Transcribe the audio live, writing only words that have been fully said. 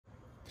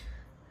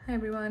Hi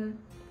everyone,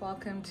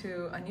 welcome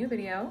to a new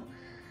video.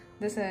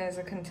 This is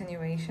a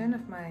continuation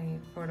of my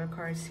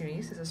photocard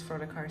series. This is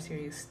photocard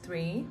series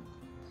 3,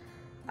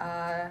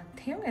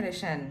 taeyong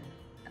edition.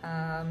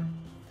 I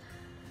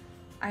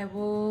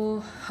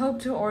will hope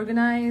to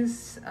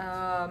organize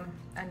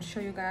and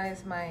show you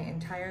guys my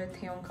entire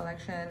taeyong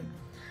collection.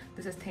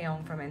 This is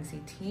taeyong from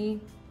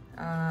NCT.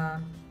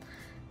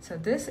 So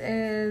this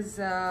is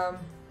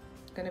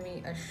gonna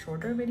be a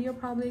shorter video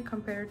probably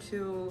compared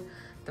to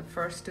the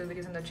first two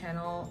videos on the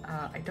channel.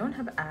 I don't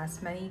have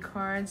as many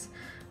cards,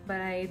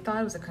 but I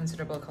thought it was a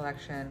considerable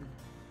collection.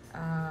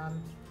 I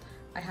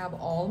have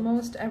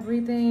almost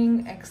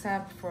everything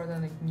except for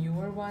the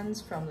newer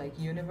ones from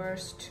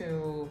Universe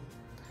to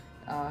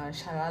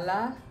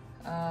Shalala.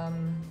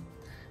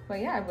 But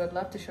yeah, I would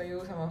love to show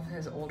you some of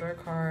his older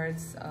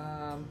cards.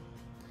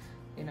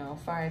 You know,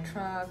 Fire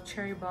Truck,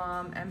 Cherry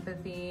Bomb,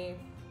 Empathy,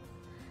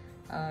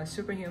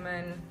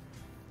 Superhuman,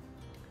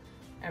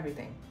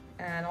 everything.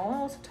 And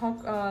I'll also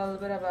talk a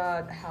little bit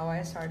about how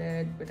I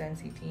started with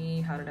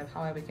NCT,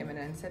 how I became an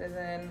N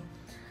citizen.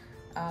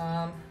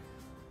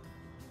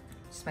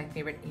 It's my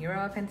favorite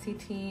era of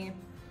NCT.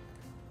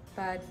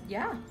 But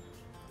yeah,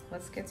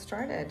 let's get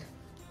started.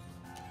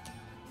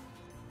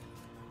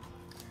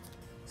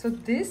 So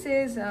this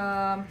is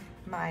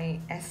my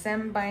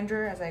SM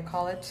binder, as I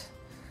call it.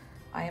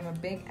 I am a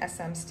big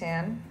SM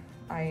stan.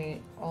 I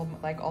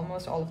like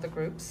almost all of the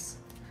groups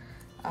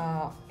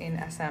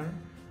in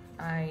SM.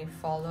 I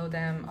follow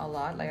them a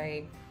lot.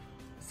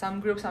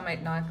 Some groups I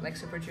might not, like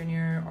Super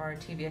Junior or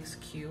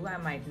TVXQ, I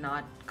might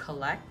not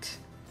collect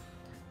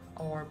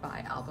or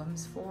buy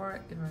albums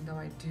for, even though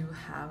I do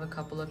have a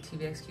couple of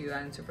TVXQ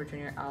and Super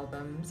Junior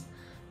albums.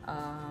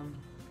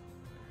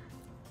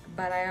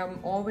 But I am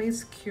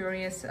always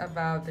curious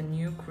about the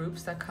new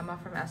groups that come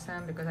up from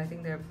SM because I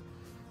think they're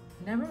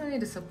never really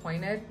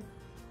disappointed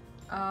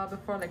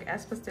before. Like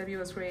aespa's debut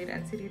was great,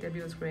 NCT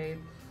debut was great.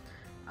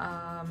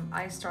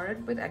 I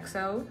started with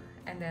EXO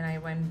and then I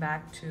went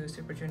back to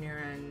Super Junior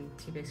and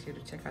TVXQ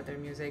to check out their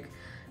music,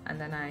 and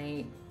then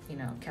I,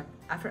 kept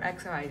after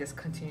EXO I just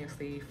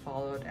continuously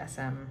followed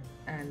SM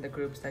and the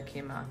groups that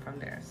came out from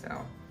there.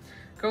 So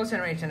Girls'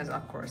 Generation is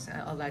of course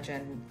a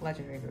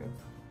legendary group.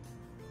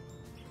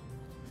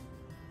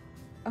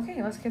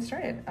 Okay, let's get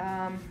started.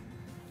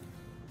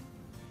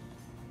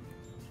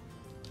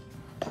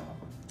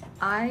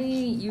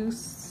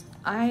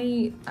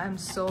 I'm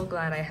so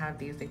glad I have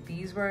these. Like,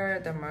 these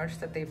were the merch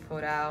that they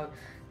put out.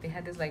 They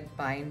had this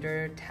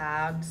binder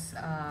tabs.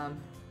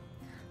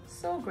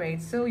 So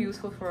great, so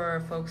useful for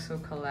folks who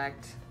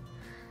collect.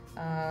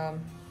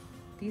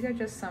 These are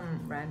just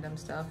some random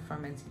stuff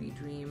from NCT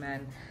Dream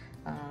and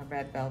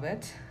Red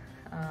Velvet.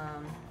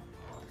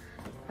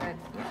 But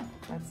yeah,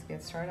 let's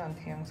get started on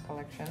Taeyong's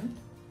collection.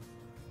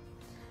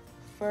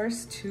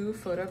 First two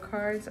photo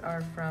cards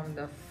are from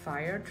the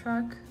Fire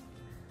Truck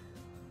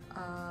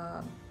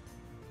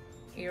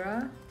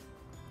era.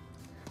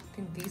 I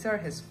think these are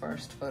his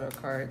first photo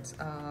cards.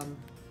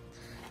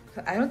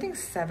 I don't think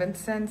 7th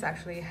Sense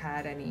actually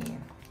had any.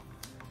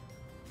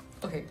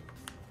 Okay,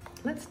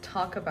 let's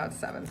talk about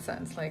 7th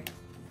Sense.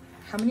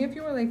 How many of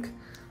you were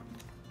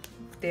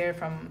there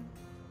from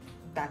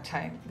that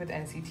time with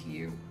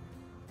NCTU?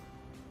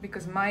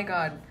 Because my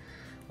god,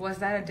 was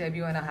that a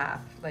debut and a half.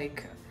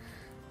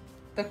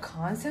 The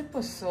concept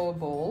was so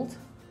bold.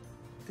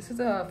 This is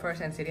the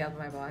first NCT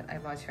album I bought. I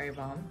bought Cherry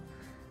Bomb.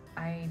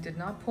 I did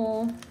not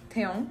pull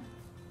Taeyong.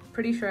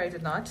 Pretty sure I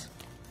did not.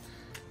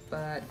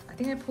 But I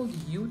think I pulled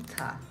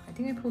Utah. I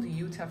think I pulled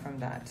Utah from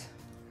that.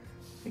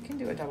 We can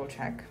do a double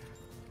check.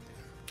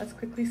 Let's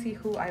quickly see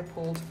who I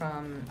pulled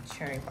from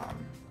Cherry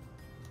Bomb.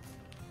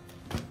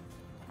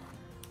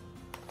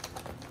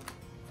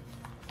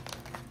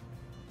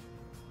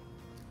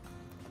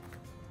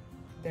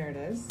 There it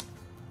is.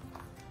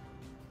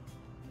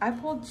 I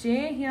pulled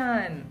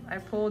Jaehyun. I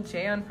pulled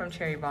Jaehyun from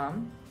Cherry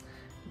Bomb.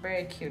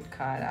 Very cute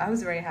card. I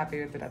was very happy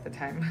with it at the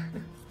time.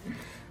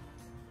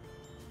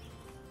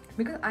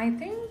 Because I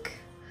think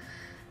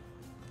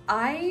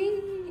I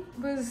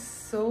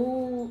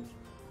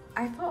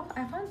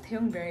found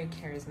Taeyong very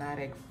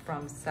charismatic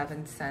from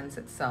 7th Sense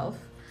itself.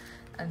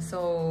 And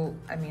so,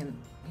 I mean,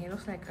 he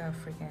looks like a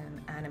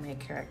freaking anime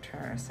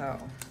character, so.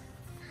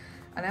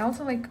 And I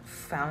also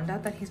found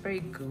out that he's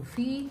very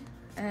goofy.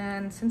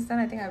 And since then,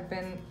 I think I've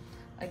been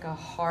a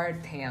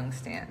hard Taeyong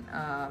stan.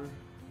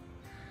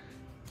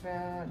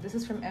 This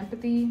is from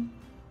Empathy.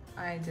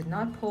 I did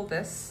not pull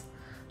this.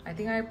 I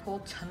think I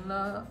pulled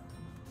Chanla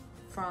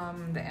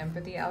from the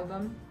Empathy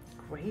album.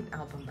 Great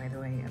album, by the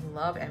way. I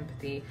love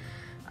Empathy.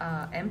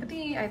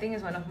 Empathy, I think,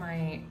 is one of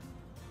my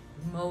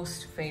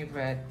most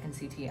favorite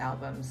NCT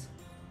albums.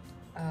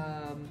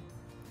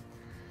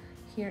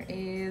 Here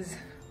is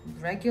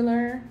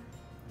Regular,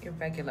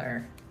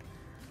 Irregular.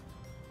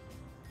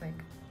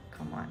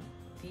 Come on.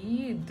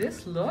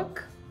 This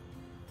look,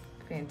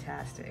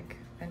 fantastic.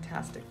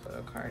 Fantastic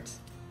photo cards.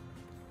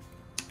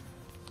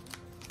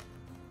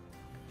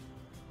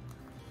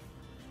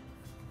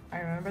 I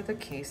remember the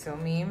queso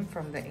meme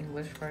from the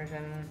English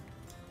version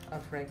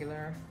of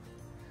Regular.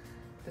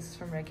 This is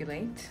from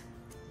Regulate.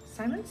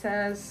 Simon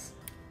Says.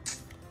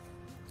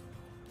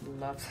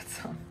 Loves that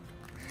song.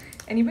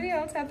 Anybody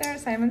else out there,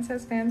 Simon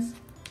Says fans?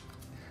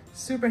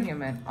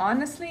 Superhuman.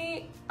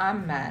 Honestly,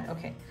 I'm mad.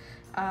 Okay.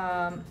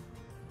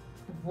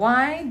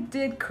 Why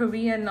did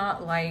Korea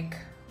not like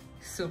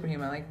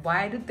Superhuman? Like,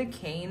 why did the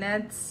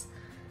K-Nets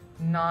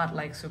not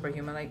like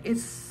Superhuman? Like,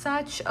 it's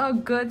such a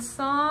good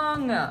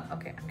song.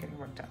 Okay, I'm getting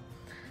worked up.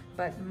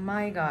 But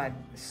my God,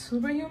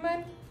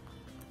 Superhuman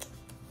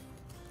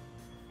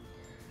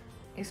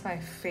is my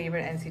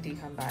favorite NCT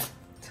comeback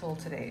till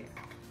today.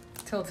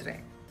 Till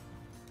today.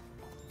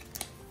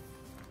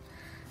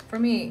 For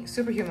me,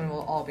 Superhuman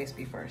will always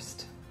be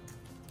first.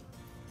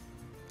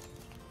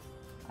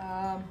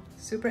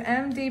 Super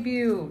M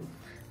debut.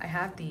 I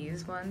have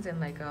these ones in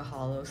like a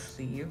hollow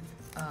sleeve.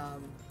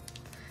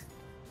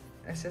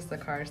 It's just the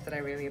cards that I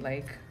really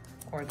like,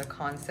 or the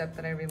concept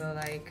that I really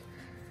like.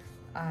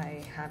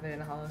 I have it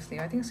in a hollow sleeve.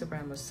 I think Super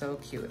M was so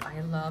cute.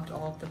 I loved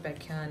all of the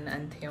Baekhyun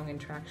and Taeyong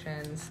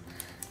interactions.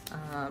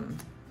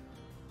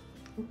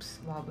 Oops,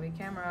 wobbly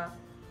camera.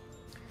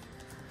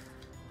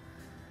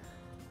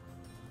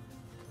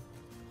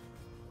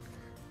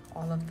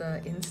 All of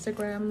the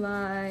Instagram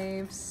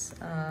lives.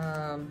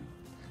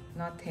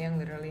 Not Taeyong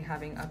literally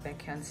having a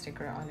Baekhyun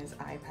sticker on his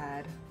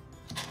iPad.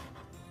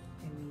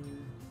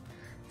 In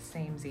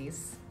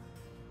samesies.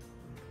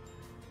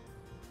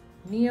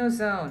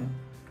 Neozone.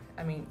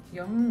 I mean,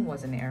 Young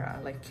was an era.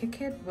 Like,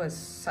 Kick It was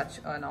such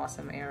an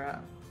awesome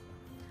era.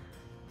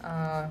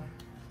 I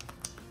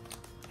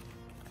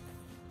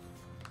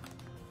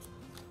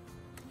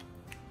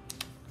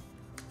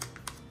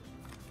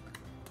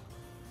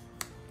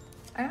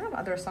have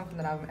other songs from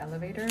the album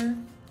Elevator.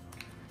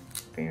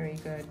 Very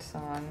good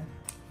song.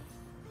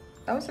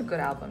 That was a good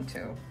album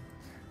too.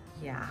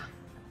 Yeah.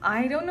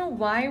 I don't know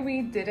why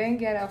we didn't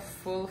get a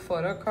full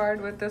photo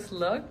card with this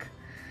look.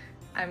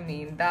 I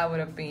mean, that would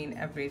have been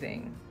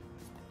everything.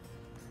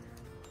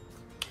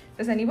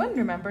 Does anyone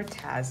remember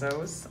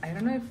Tazos? I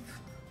don't know if,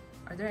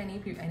 are there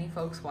any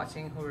folks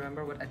watching who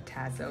remember what a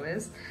Tazo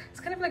is? It's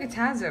kind of like a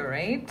Tazo,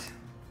 right?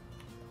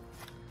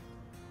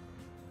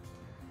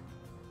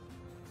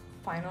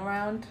 Final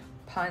round,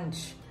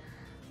 Punch.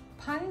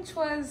 Punch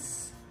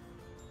was,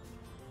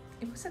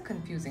 it was a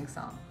confusing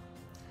song.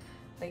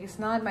 Like, it's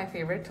not my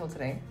favorite till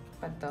today,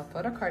 but the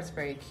photo card's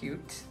very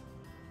cute.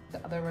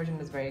 The other version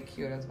is very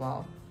cute as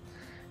well.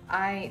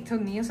 So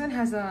Neoson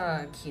has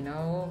a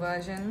Kino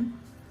version.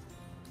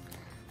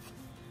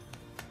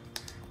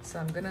 So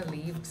I'm gonna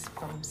leave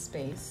some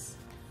space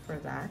for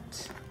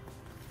that.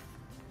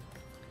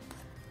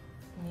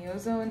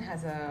 Neozone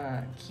has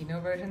a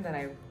Kino version that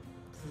I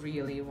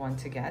really want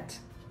to get.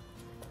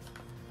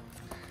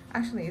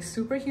 Actually,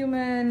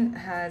 Superhuman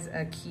has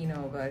a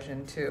Kino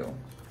version too.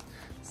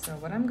 So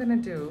what I'm gonna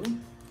do,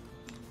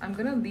 I'm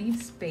gonna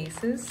leave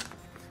spaces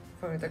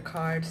for the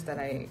cards that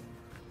I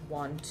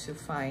want to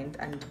find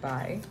and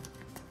buy.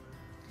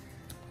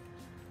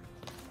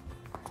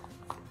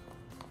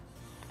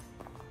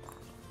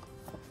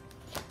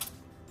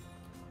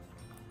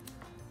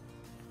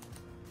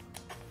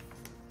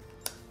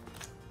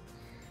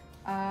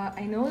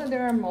 I know that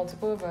there are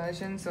multiple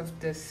versions of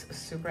this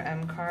Super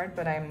M card,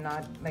 but I'm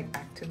not like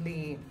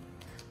actively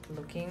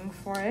looking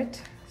for it.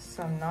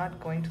 So I'm not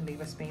going to leave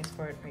a space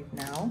for it right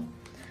now.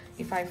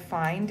 If I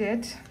find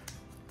it,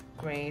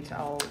 great,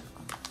 I'll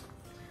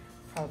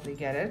probably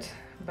get it.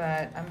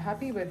 But I'm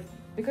happy with,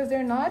 because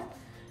they're not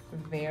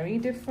very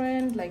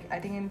different. Like, I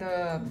think in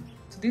the,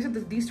 so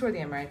these two are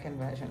the American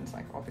versions.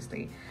 Like,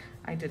 obviously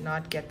I did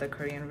not get the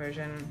Korean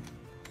version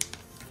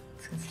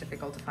since it's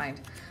difficult to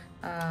find.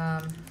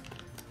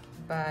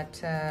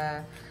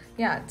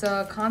 Yeah,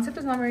 the concept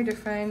is not very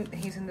different.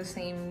 He's in the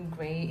same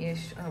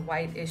grayish,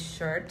 whitish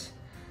shirt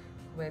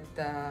with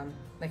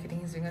like, I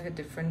think he's doing like a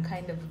different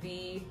kind of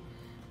V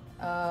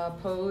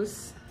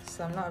pose.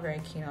 So I'm not very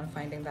keen on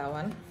finding that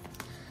one.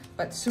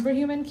 But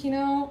Superhuman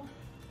Kino,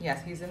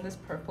 yes, he's in this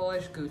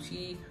purplish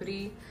Gucci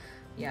hoodie.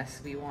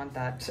 Yes, we want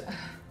that.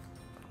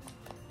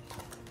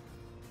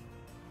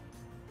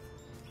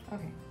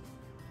 Okay.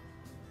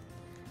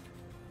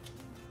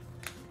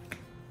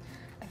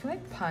 I feel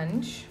like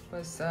Punch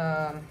was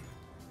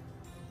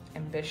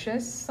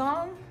ambitious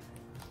song.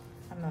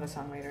 I'm not a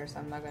songwriter, so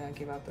I'm not gonna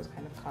give out those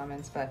kind of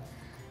comments, but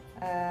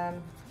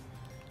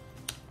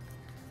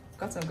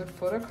got some good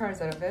photo cards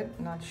out of it.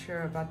 Not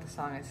sure about the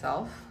song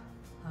itself.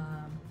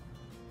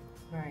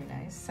 Very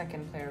nice.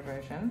 Second player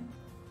version.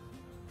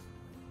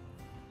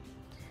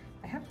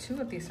 I have 2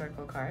 of these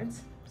circle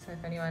cards, so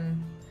if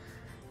anyone,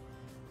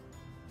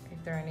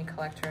 if there are any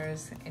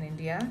collectors in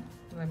India,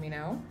 let me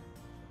know.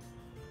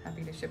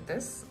 Happy to ship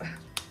this.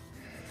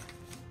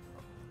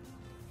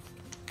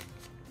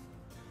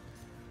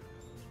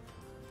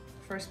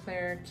 First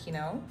player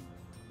Kino.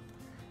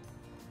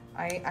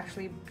 I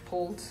actually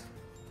pulled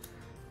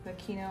the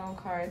Kino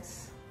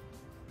cards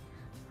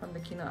from the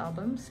Kino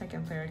album.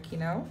 Second player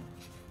Kino.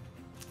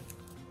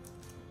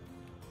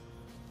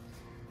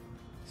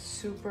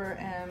 Super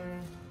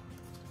M,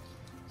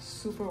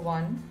 Super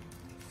 1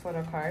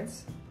 photo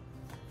cards.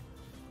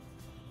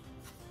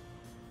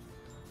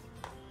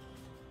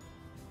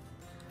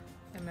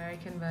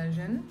 American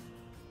version.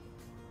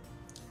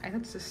 I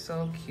thought this is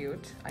so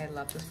cute. I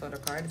love this photo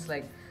card. It's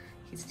like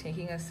he's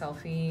taking a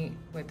selfie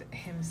with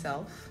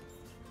himself.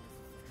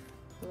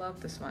 Love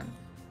this one.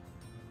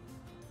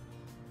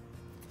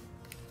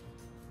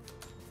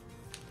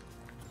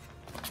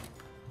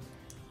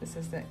 This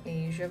is the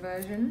Asia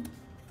version.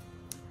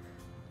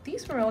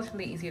 These were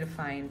relatively easy to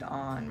find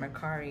on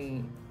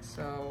Mercari,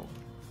 so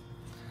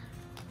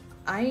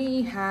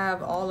I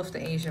have all of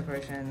the Asia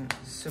version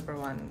Super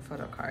One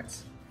photo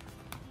cards.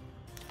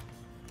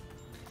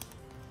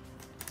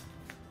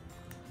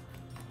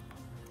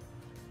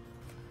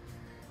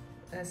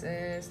 This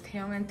is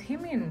Taeyong and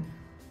Taemin.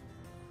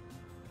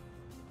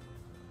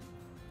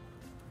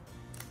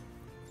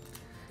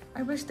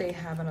 I wish they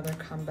have another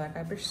comeback.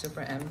 I wish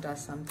Super M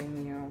does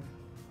something new.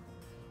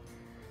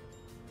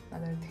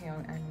 Another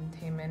Taeyong and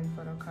Taemin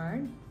photo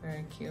card.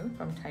 Very cute,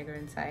 from Tiger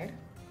Inside.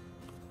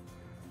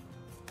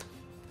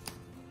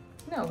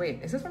 No,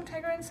 wait, is this from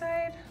Tiger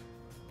Inside?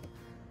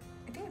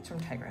 I think it's from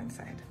Tiger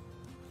Inside.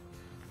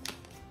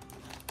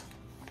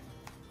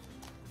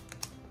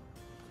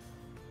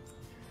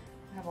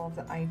 I have all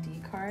the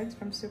ID cards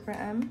from Super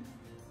M.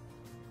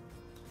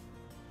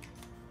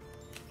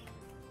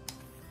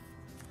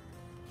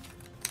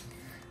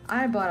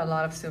 I bought a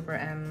lot of Super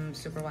M,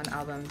 Super One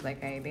albums. Like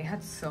they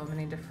had so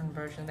many different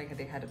versions. Like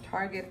they had a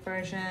Target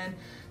version,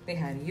 they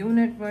had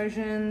unit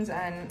versions,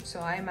 and so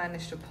I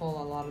managed to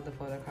pull a lot of the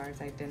photo cards.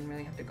 I didn't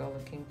really have to go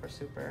looking for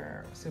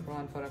Super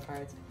One photo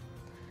cards.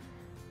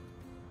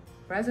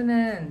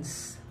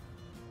 Resonance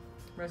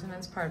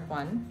Part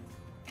 1.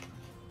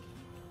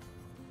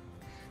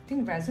 I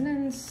think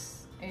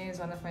Resonance is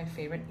one of my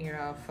favorite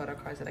era of photo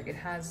cards. Like it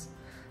has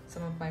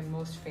some of my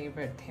most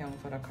favorite Taeyong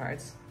photo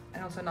cards,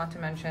 and also not to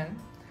mention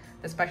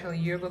the special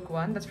yearbook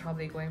one that's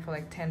probably going for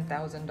like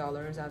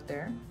 $10,000 out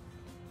there.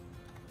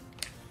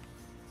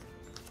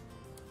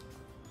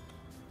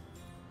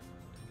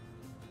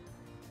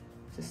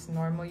 Just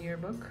normal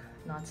yearbook,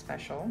 not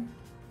special.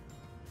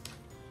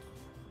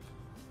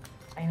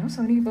 I know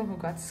so many people who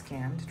got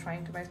scammed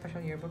trying to buy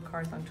special yearbook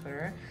cards on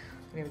Twitter.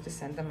 They would just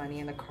send the money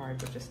and the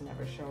card would just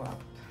never show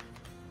up.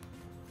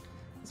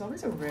 There's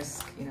always a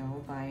risk, you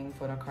know, buying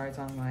photo cards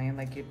online.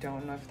 Like you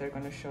don't know if they're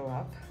going to show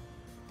up.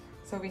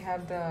 So we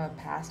have the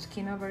past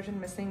Kino version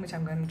missing, which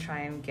I'm going to try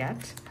and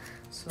get.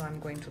 So I'm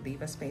going to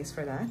leave a space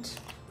for that.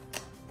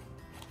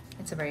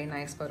 It's a very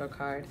nice photo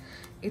card.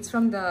 It's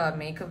from the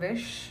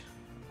Make-A-Wish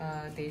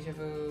Deja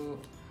Vu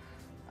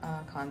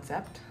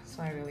concept.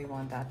 So I really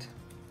want that.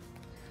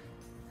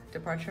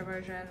 Departure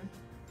version.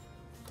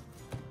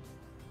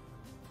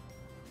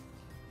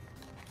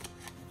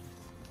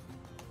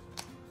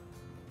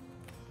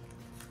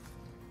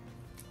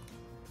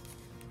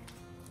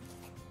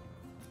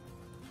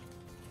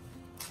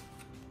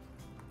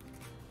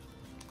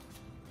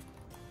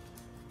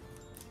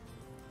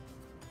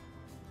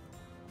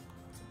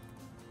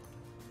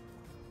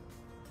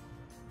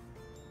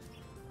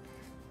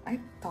 I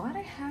thought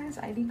I had his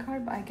ID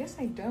card, but I guess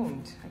I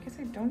don't. I guess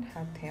I don't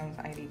have Taeyong's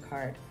ID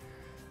card.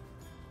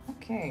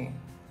 Okay.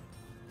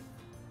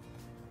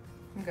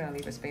 I'm gonna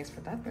leave a space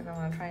for that, but I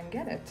wanna try and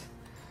get it.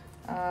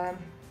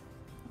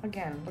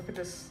 Again, look at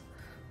this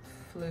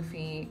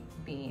floofy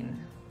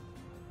bean.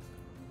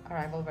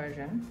 Arrival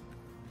version.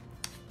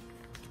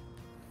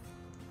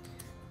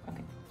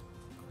 Okay.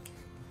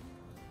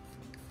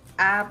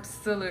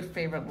 Absolute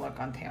favorite look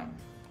on Taeyong.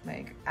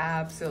 Like,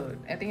 absolute.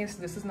 I think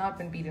this has not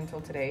been beaten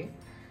until today.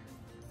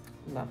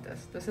 Love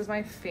this. This is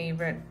my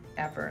favorite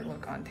ever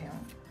look on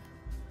Taeyong.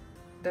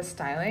 The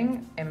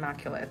styling,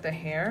 immaculate. The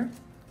hair,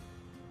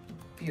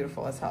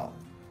 beautiful as hell.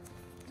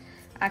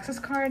 Access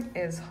card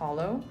is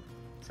hollow,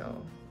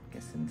 so I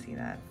guess you didn't see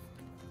that.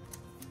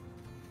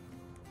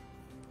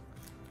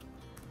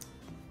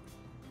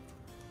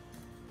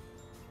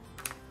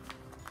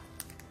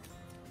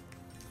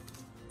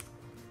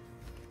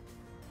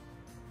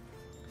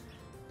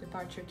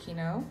 Departure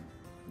Kino,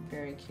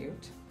 very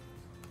cute.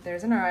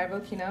 There's an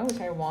Arrival Kino,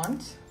 which I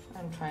want.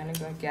 I'm trying to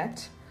go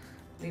get,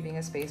 leaving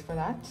a space for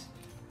that.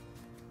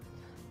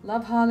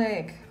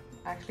 Loveholic,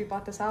 actually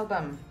bought this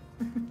album.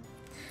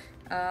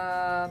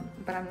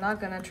 But I'm not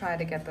gonna try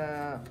to get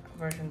the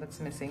version that's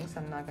missing,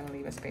 so I'm not gonna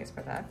leave a space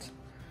for that.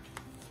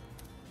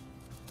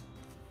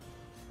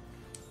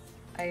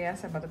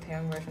 Yes, I bought the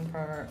Taeyong version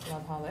for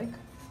Loveholic.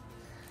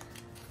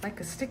 Like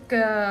a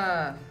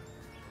sticker.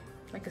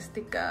 Like a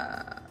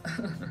sticker.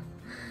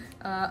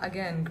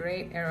 Again,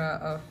 great era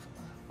of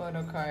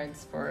photo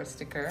cards for a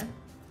sticker.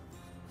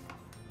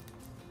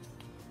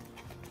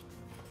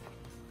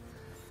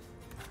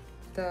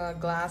 The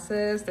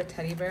glasses, the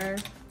teddy bear,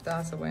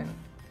 that's a win.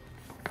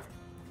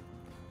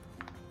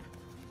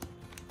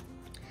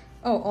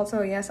 Oh,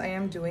 also, yes, I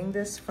am doing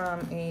this from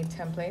a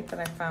template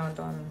that I found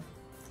on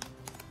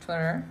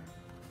Twitter.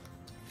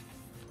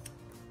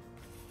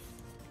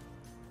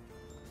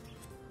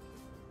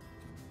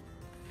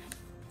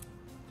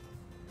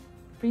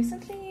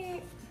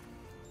 Recently,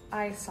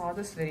 I saw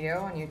this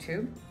video on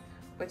YouTube,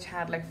 which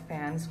had like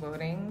fans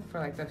voting for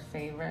like the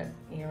favorite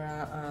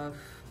era of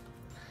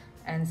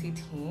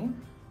NCT.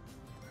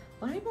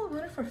 a lot of people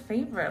voted for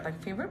Favorite. Like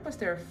Favorite was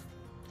the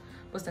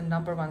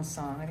 #1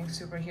 song. I think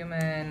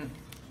Superhuman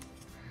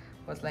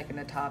was like in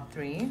the top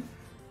 3,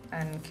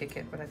 and Kick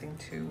It, but I think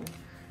 2.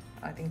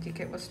 I think Kick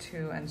It was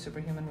 2 and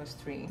Superhuman was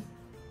 3.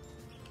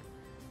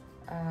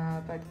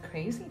 But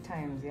crazy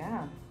times,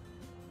 yeah.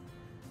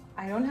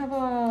 I don't have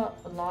a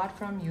lot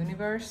from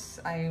Universe.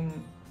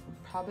 I'm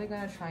probably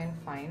gonna try and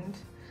find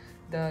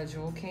the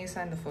jewel case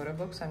and the photo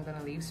book, so I'm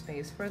gonna leave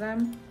space for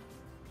them.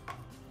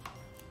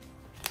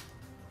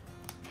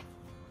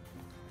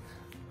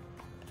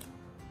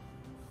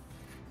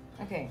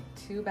 Okay,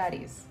 2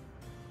 baddies.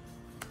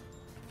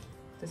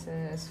 This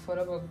is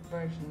photo book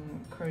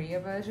version, Korea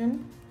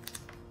version.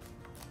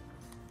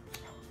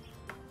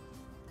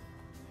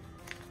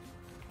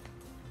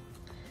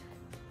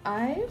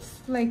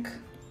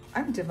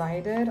 I'm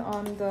divided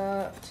on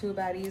the 2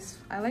 baddies.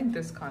 I like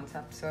this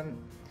concept, so I'm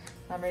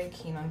not very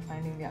keen on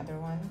finding the other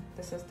one.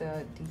 This is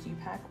the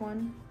Digipack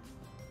one.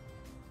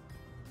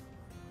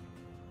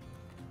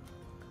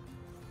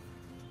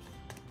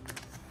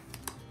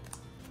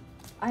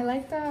 I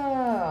like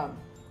the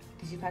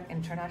Digipack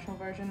International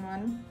version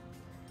one.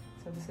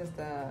 So this is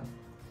the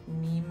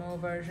Nemo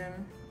version,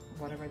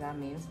 whatever that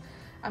means.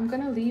 I'm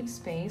gonna leave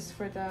space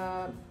for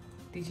the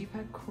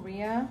Digipack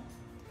Korea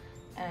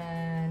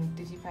and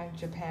Digipack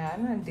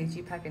Japan and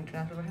Digipack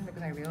International version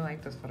because I really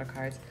like those photo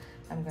cards.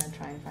 I'm gonna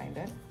try and find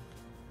it.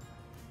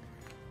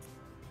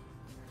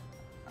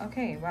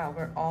 Okay, wow,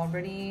 we're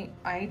already,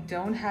 I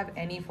don't have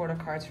any photo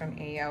cards from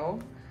AO.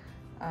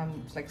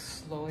 I'm like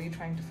slowly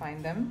trying to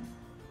find them.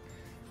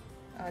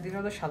 These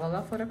are the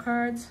Shalala photo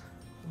cards.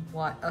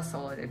 What a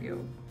solo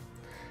debut.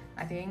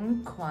 I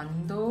think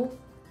Kwando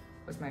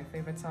was my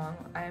favorite song.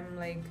 I'm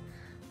like,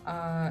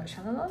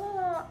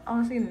 Shalala,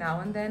 honestly now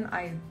and then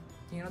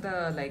you know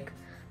the like,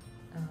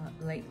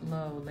 late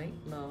low, late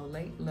low,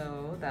 late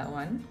low, that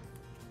one.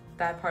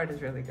 That part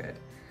is really good.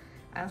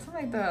 I also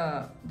like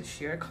the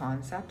sheer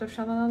concept of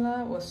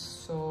Shalala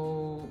was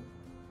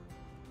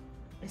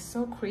it's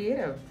so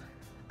creative.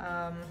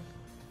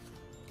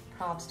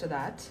 Props to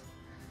that.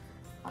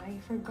 I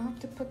forgot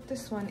to put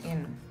this one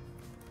in.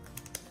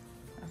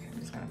 Okay, I'm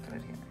just gonna put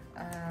it here.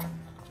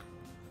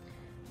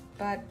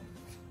 But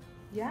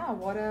yeah,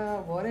 what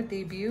a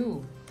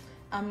debut.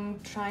 I'm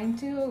trying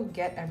to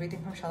get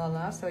everything from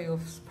Shalala, so you'll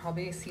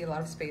probably see a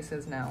lot of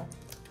spaces now.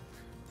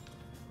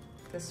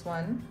 This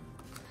one.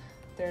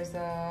 There's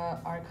a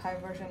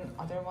archive version,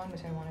 other one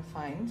which I want to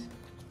find.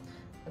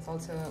 There's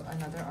also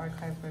another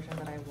archive version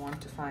that I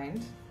want to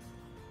find.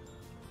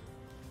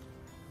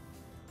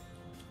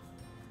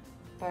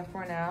 But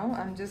for now,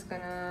 I'm just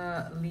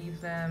gonna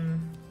leave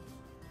them.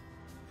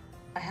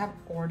 I have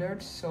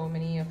ordered so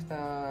many of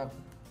the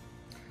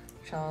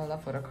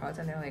Shalala photo cards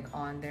and they're like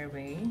on their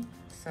way.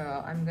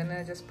 So I'm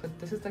gonna just put,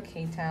 this is the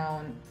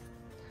K-Town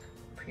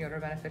pre-order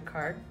benefit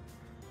card.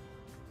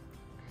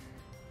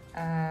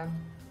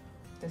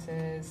 This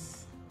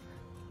is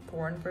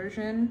Born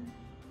version.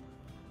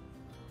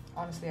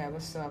 Honestly, I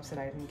was so upset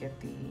I didn't get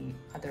the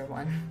other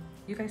one.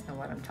 You guys know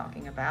what I'm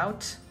talking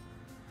about.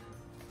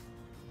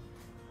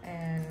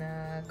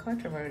 And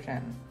collector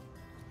version.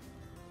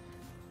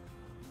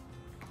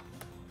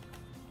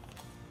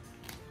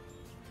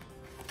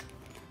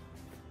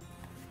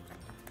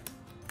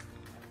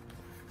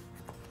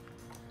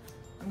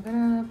 I'm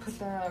gonna put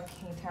the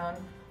K-Town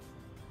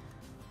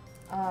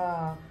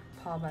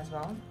pub as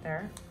well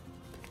there.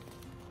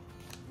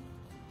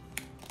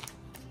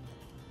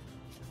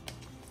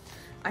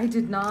 I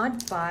did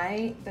not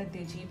buy the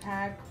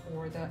Digipack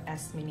or the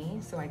S Mini,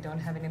 so I don't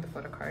have any of the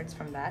photo cards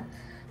from that.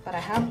 But I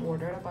have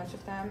ordered a bunch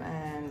of them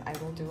and I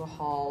will do a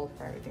haul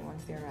for everything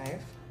once they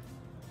arrive.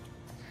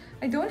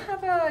 I don't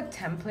have a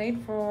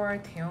template for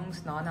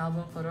Taeyong's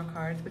non-album photo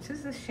cards, which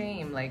is a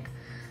shame. Like,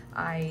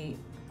 I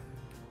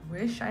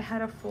wish I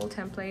had a full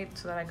template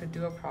so that I could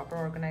do a proper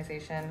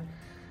organization,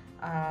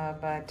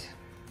 but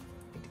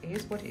it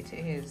is what it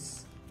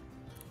is.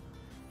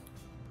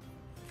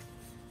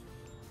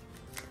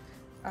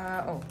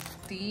 Oh,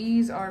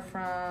 these are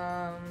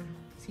from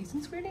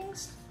Seasons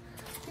Greetings?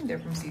 I think they're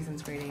from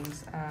Seasons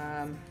Greetings.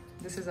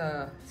 This is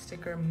a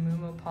sticker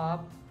Mumu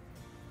Pop.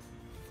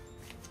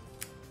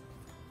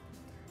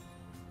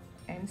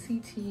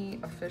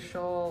 NCT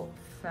Official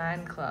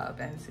Fan Club,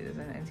 and this is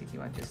an NCT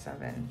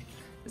 127.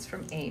 It's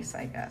from Ace,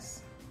 I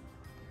guess.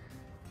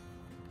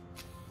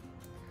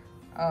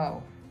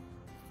 Oh,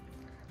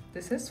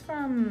 this is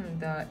from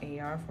the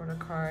AR photo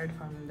card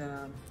from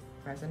the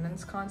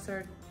Resonance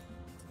concert.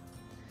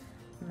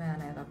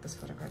 Man, I love this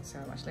photo card so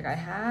much. Like, I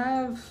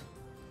have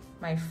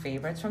my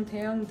favorites from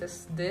Taeyong.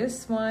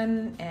 This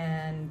one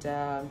and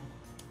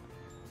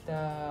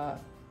the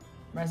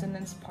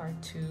Resonance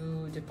Part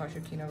 2 Departure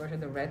Kino version,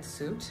 the red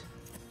suit.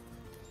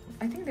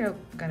 I think they're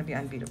gonna be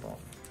unbeatable.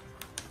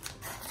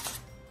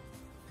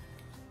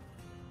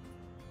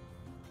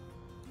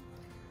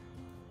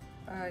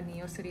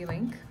 Neo City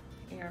Link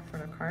AR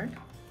photo card.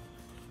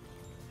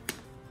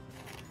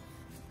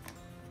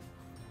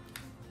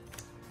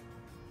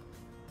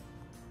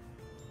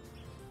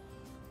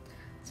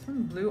 It's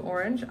from Blue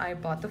Orange. I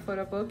bought the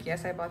photo book.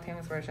 Yes, I bought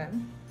Taeyong's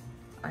version.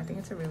 I think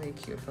it's a really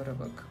cute photo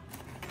book.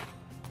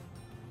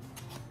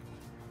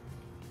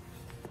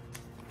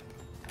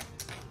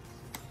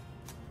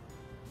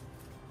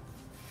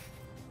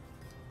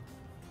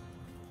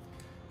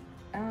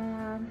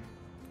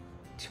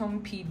 Chong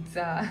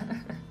Pizza.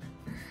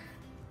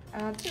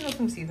 These are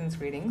some Seasons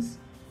greetings.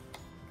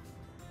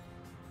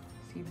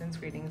 Seasons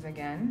greetings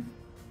again.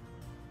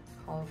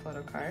 Hollow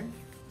photo card.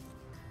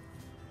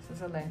 This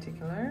is a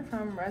lenticular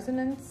from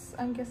Resonance,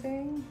 I'm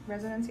guessing.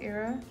 Resonance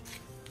era.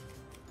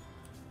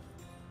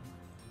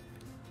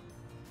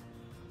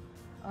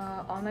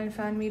 Online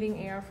fan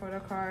meeting AR photo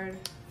card.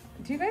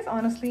 Do you guys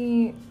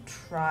honestly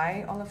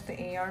try all of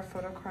the AR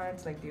photo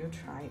cards? Like, do you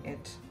try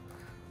it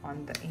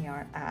on the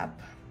AR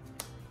app?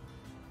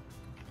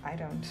 I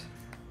don't.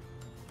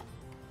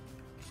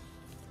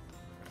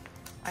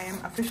 I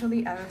am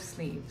officially out of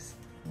sleeves.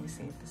 Let me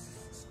see if this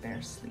is a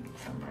spare sleeve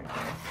somewhere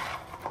here.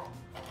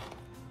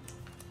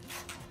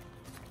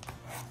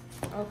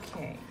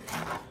 Okay,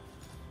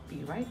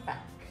 be right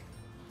back.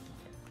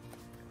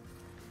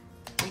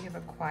 We have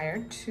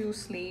acquired 2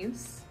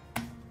 sleeves.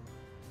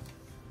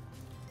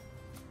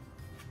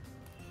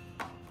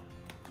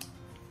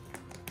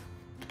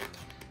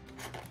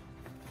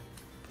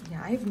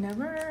 Yeah, I've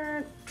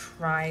never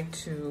tried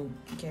to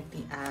get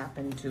the app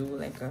and do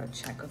like a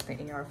check of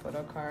the AR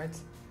photo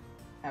cards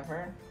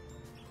ever.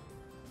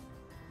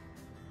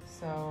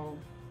 So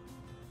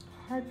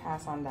hard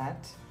pass on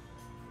that.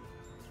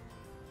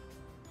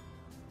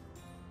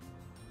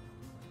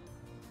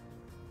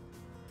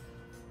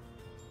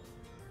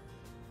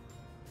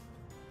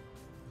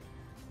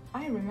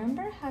 I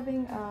remember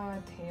having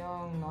a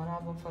Taeyong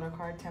non-album photo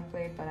card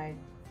template, but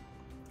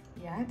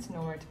yeah, it's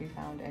nowhere to be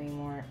found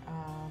anymore.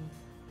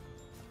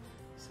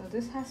 So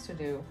this has to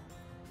do.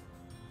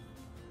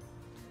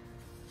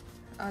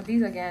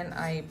 These again,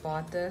 I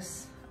bought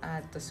this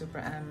at the Super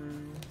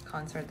M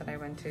concert that I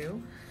went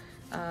to.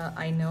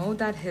 I know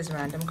that his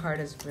random card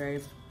is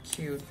very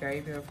cute,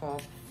 very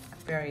beautiful,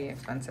 very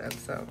expensive,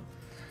 so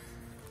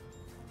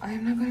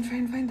I'm not gonna try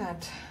and find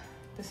that.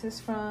 This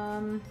is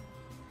from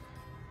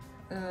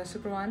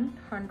Super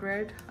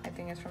 100. I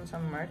think it's from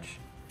some merch.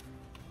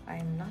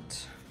 I'm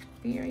not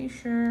very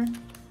sure.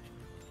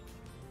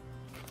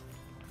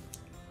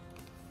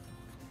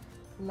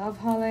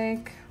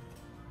 Loveholic,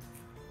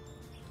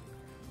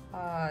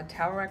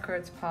 Tower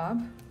Records Pop,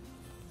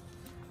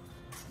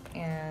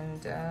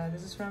 and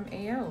this is from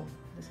AO.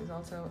 This is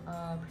also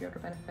pre-order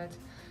benefit.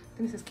 I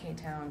think this is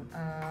K-Town,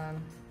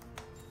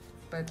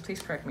 but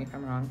please correct me if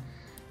I'm wrong.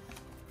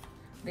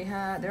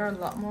 There are a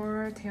lot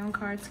more Taeyong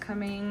cards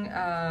coming.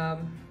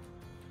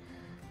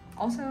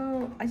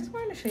 Also, I just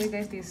wanted to show you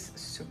guys these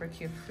super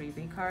cute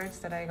freebie cards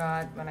that I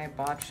got when I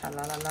bought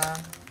Shalalala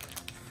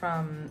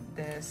from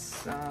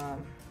this.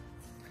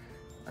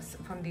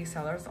 From these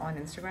sellers on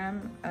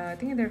Instagram. I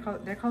think they're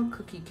called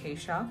Cookie K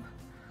Shop.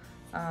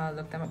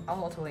 Look them up.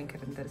 I'll also link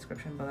it in the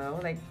description below.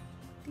 Like,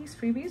 these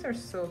freebies are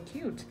so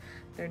cute.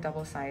 They're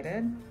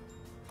double-sided.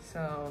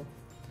 So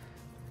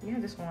yeah,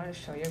 just wanted to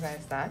show you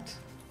guys that.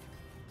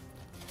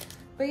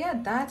 But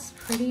yeah, that's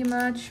pretty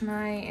much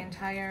my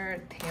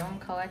entire Taeyong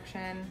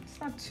collection.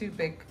 It's not too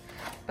big,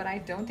 but I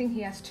don't think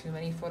he has too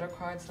many photo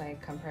cards like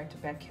compared to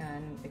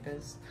Baekhyun,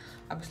 because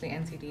obviously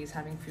NCT is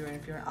having fewer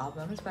and fewer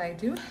albums. But I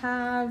do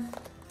have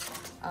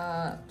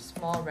a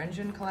small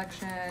Renjun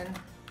collection.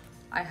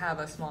 I have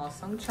a small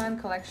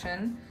Sungchan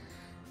collection.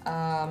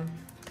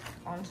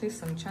 Honestly,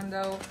 Sungchan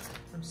though,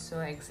 I'm so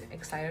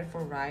excited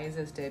for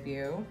Rise's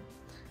debut.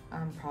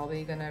 I'm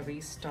probably gonna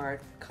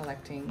restart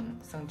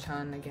collecting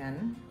Sungchan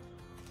again.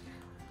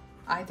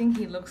 I think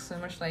he looks so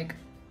much like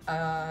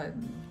a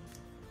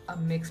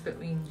mix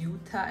between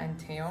Yuta and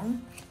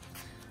Taeyong.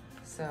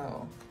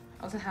 So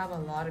I also have a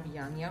lot of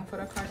Yang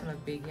photo cards. I'm a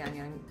big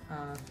Yang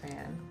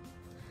fan.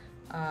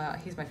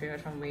 He's my favorite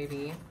from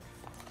Wavy.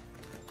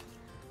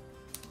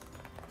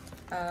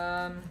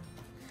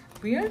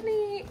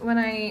 Weirdly, when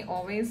I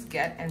always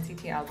get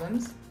NCT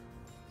albums,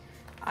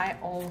 I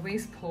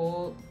always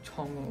pull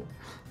Jongwoo.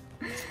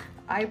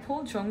 I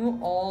pull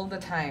Jongwoo all the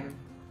time.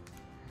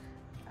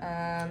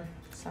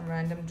 Some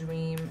random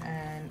Dream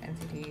and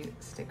NCT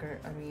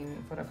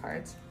photo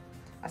cards.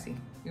 I see.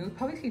 You'll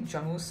probably see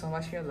Jongwoo so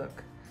much here.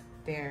 Look,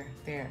 there.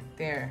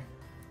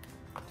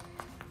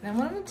 And I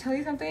want to tell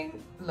you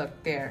something.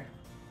 Look there,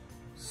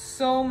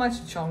 so much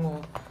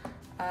Jongwoo.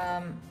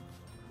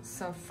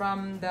 So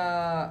from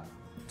the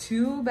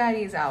Two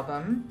Baddies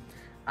album,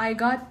 I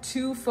got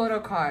 2 photo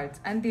cards,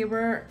 and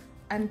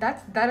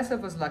that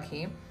itself was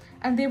lucky,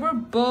 and they were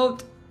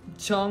both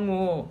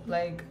Jongwoo.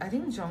 Like, I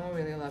think Jongwoo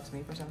really loves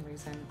me for some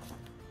reason.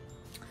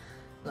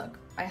 Look,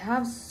 I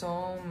have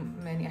so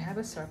many. I have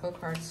the circle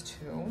cards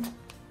too.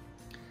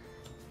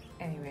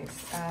 Anyways,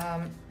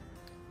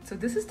 so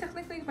this is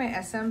technically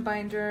my SM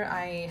binder.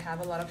 I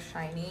have a lot of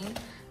shiny,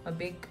 a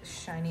big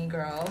shiny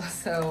girl.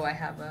 So I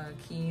have a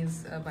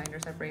keys binder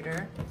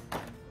separator.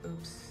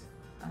 Oops.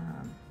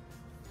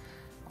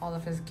 All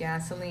of his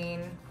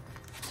Gasoline,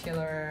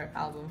 Killer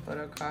album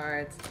photo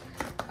cards.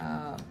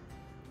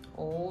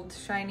 old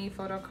shiny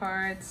photo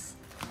cards.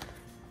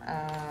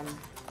 I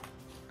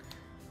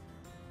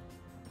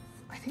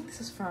think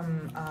this is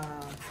from,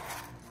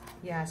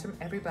 yeah, it's from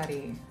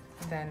Everybody.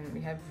 And then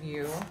we have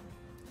View.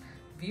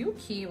 View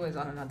Key was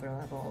on another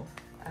level.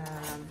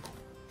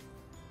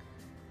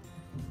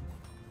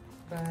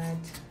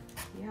 But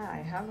yeah, I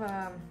have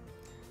a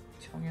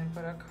Chonghyun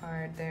photo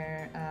card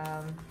there.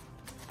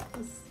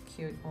 This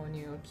cute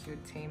Onyu,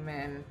 cute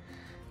Taemin.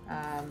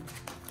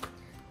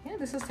 Yeah,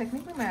 this is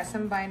technically my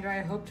SM binder.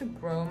 I hope to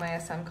grow my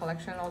SM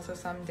collection also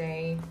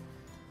someday.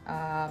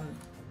 Love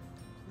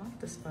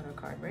this photo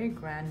card. Very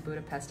grand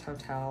Budapest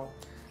hotel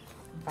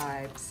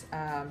vibes.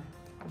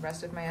 The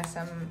rest of my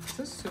SM, this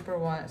is Super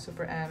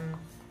M.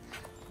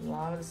 A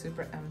lot of the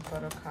Super M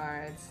photo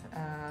cards.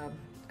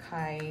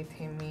 Kai,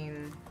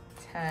 Taemin,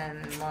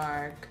 Ten,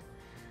 Mark.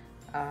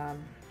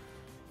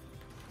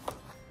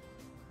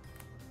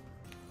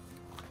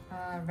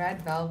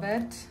 Red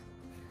Velvet.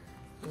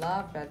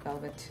 Love Red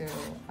Velvet too.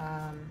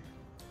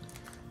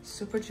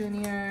 Super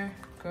Junior,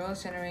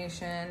 Girls'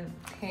 Generation,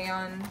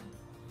 Taeyong.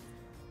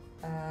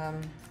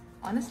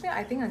 Honestly,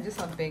 I think I'm just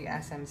a big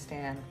SM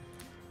stan.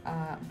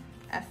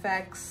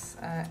 FX,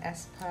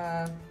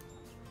 aespa,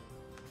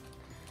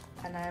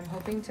 and I'm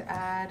hoping to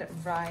add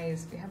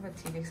Rise. We have a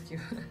TVXQ.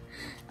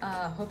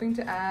 Hoping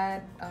to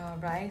add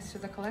Rise to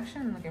the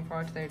collection. Looking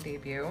forward to their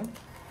debut.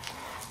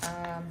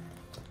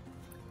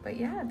 But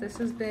yeah, this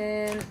has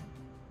been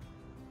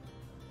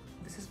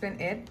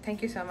it.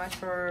 Thank you so much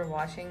for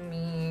watching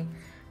me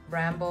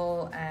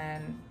ramble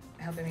and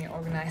helping me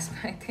organize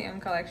my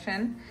Taeyong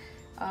collection.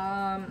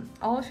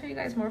 I'll show you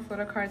guys more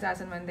photo cards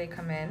as and when they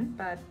come in,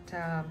 but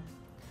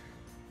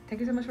thank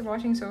you so much for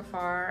watching so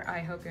far. I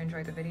hope you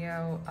enjoyed the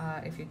video.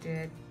 If you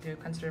did, do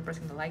consider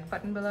pressing the like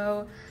button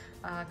below.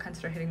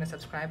 Consider hitting the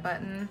subscribe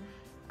button.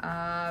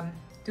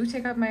 Do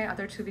check out my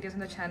other 2 videos on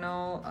the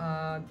channel.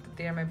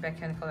 They are my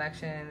backhand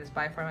collection. It's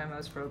by far my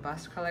most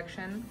robust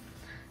collection.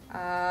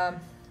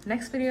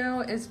 Next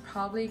video is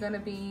probably gonna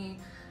be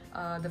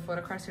the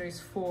photo card series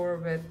 4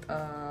 with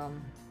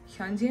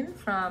Hyunjin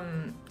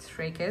from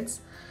Stray Kids.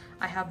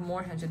 I have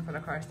more Hyunjin photo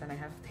cards than I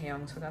have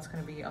Taeyong, so that's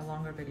gonna be a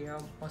longer video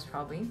most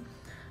probably.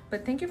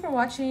 But thank you for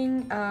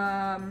watching.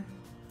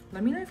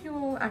 Let me know if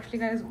you actually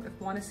guys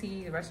want to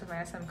see the rest of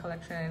my SM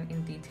collection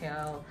in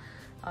detail.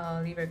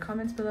 Leave your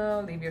comments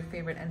below, leave your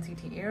favorite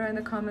NCT era in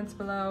the comments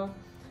below,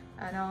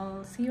 and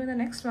I'll see you in the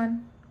next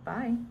one.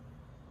 Bye.